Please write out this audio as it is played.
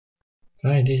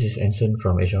Hi, this is Anson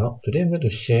from Asia. Today I'm going to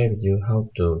share with you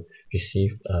how to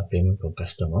receive payment from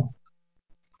customer.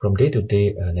 From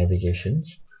day-to-day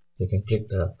navigations, you can click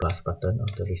the plus button of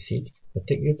the receipt. It will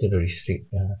take you to the receipt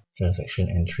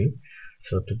transaction entry.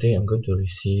 So today I'm going to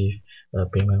receive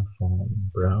payment from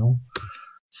Brown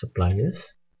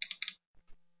suppliers.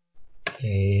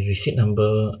 A receipt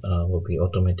number will be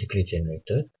automatically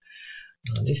generated.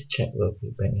 This check will be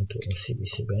banked into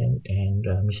OCBC Bank, and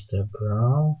Mr.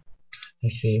 Brown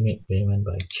actually made payment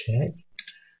by check.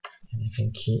 And I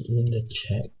can key in the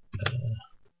check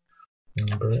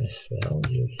number as well,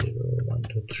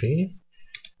 00123.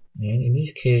 And in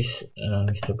this case,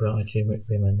 Mr. Brown actually made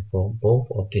payment for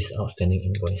both of these outstanding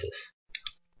invoices.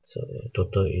 So the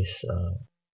total is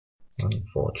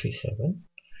 1437.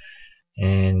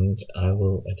 And I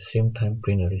will at the same time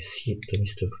print a receipt to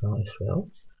Mr. Brown as well.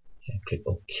 And click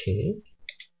OK.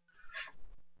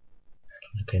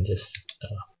 I can just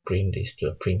print this to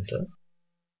a printer,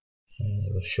 and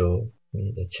it will show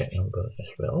me the check number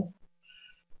as well.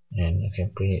 And I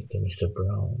can print it to Mr.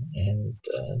 Brown, and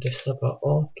that's about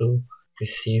all to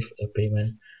receive a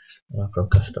payment from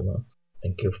customer.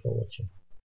 Thank you for watching.